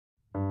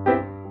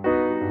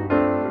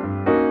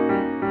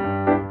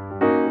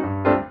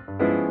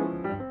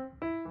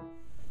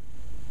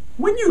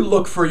When you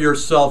look for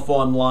yourself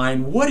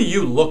online, what do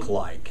you look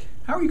like?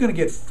 How are you going to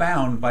get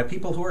found by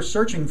people who are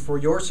searching for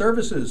your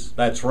services?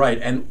 That's right.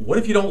 And what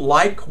if you don't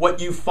like what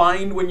you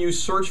find when you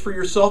search for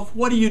yourself?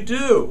 What do you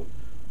do?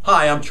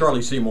 Hi, I'm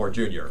Charlie Seymour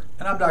Jr.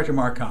 And I'm Dr.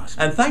 Marc Kossmann.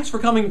 And thanks for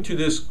coming to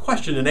this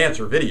question and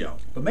answer video.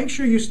 But make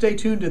sure you stay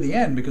tuned to the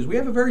end because we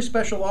have a very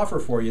special offer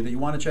for you that you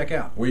want to check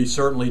out. We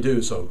certainly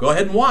do. So go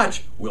ahead and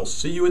watch. We'll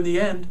see you in the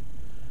end.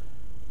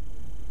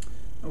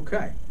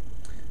 Okay.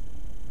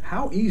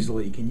 How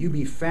easily can you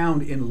be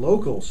found in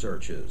local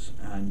searches?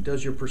 And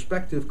does your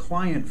prospective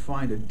client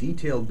find a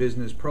detailed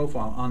business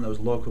profile on those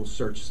local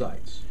search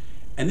sites?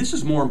 And this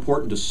is more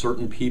important to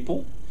certain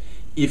people.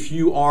 If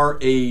you are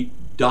a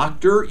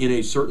doctor in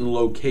a certain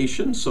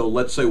location, so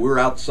let's say we're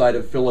outside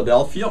of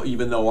Philadelphia,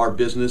 even though our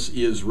business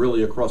is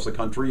really across the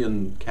country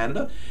in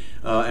Canada,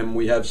 and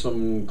we have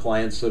some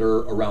clients that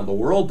are around the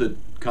world that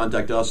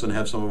contact us and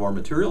have some of our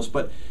materials,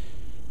 but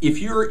if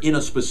you're in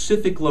a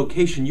specific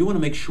location, you want to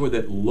make sure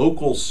that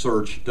local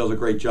search does a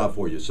great job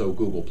for you. So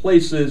Google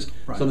Places,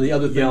 right. Some of the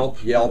other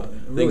things, Yelp,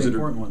 really things that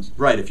important are ones.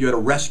 Right. If you had a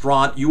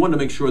restaurant, you want to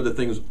make sure that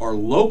things are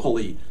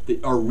locally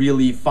that are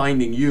really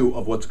finding you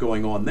of what's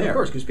going on there. Of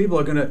course, because people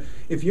are going to.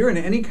 If you're in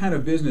any kind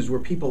of business where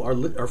people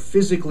are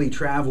physically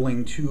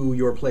traveling to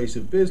your place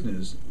of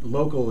business,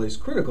 local is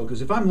critical.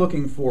 Because if I'm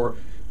looking for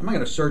I'm not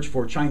going to search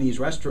for Chinese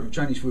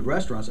food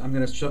restaurants. I'm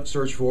going to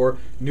search for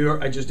New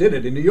York. I just did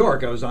it in New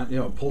York. I was on,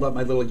 pulled up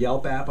my little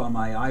Yelp app on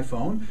my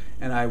iPhone,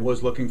 and I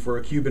was looking for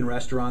a Cuban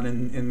restaurant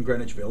in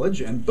Greenwich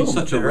Village, and boom, he's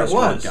such a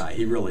restaurant guy.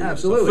 He really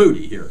Absolutely. is a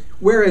foodie here.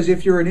 Whereas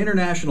if you're an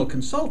international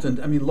consultant,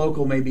 I mean,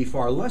 local may be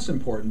far less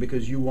important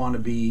because you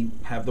want to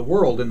have the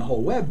world and the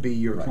whole web be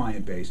your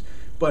client base.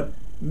 But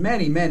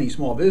many, many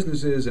small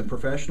businesses and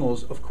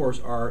professionals, of course,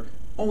 are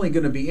only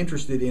going to be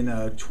interested in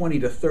a 20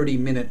 to 30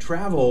 minute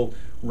travel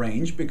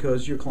range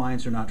because your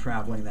clients are not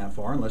traveling that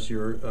far unless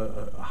you're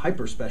a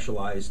hyper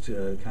specialized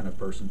kind of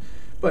person.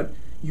 But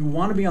you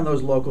want to be on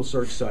those local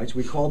search sites.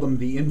 We call them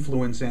the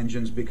influence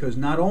engines because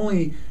not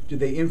only do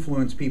they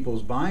influence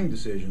people's buying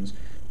decisions,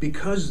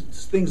 because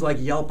things like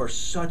Yelp are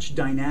such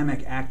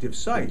dynamic, active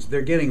sites,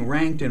 they're getting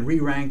ranked and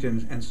re-ranked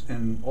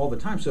and all the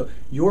time. So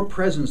your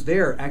presence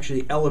there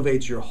actually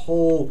elevates your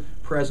whole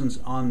presence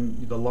on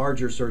the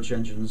larger search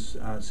engines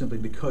simply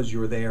because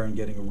you're there and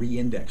getting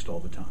re-indexed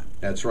all the time.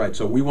 That's right.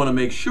 So we want to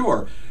make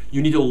sure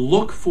you need to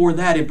look for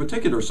that in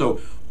particular.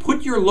 So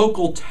put your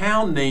local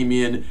town name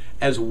in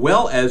as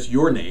well as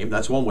your name.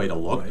 That's one way to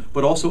look,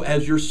 but also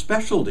as your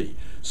specialty.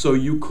 So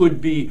you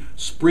could be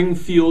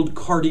Springfield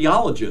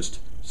cardiologist.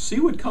 See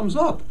what comes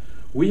up.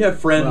 We have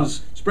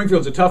friends. Well,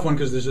 Springfield's a tough one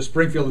because there's a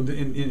Springfield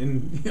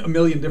in a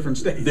million different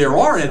states. There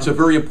are, and it's a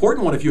very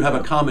important one if you have a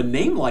common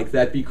name like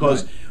that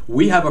because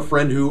we have a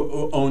friend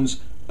who owns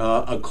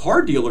a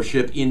car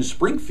dealership in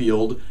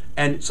Springfield,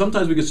 and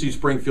sometimes we can see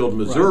Springfield,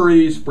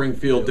 Missouri,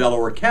 Springfield,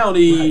 Delaware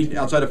County,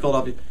 outside of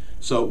Philadelphia.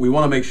 So we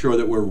want to make sure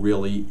that we're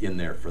really in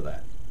there for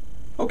that.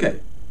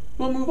 Okay,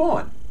 we'll move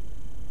on.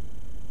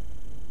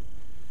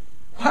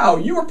 Wow,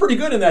 you were pretty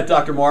good in that,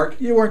 Dr. Marc.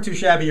 You weren't too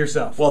shabby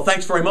yourself. Well,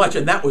 thanks very much.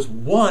 And that was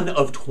one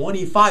of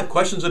 25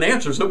 questions and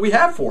answers that we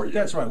have for you.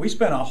 That's right. We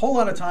spent a whole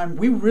lot of time.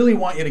 We really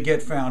want you to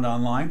get found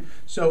online.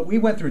 So we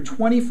went through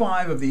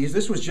 25 of these.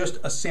 This was just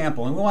a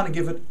sample, and we want to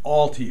give it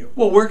all to you.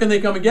 Well, where can they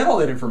come and get all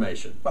that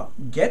information? Well,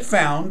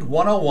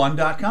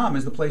 getfound101.com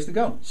is the place to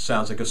go.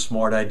 Sounds like a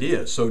smart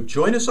idea. So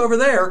join us over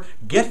there,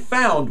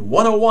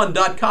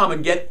 getfound101.com,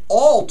 and get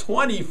all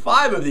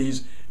 25 of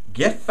these,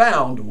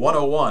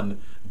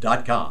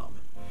 getfound101.com.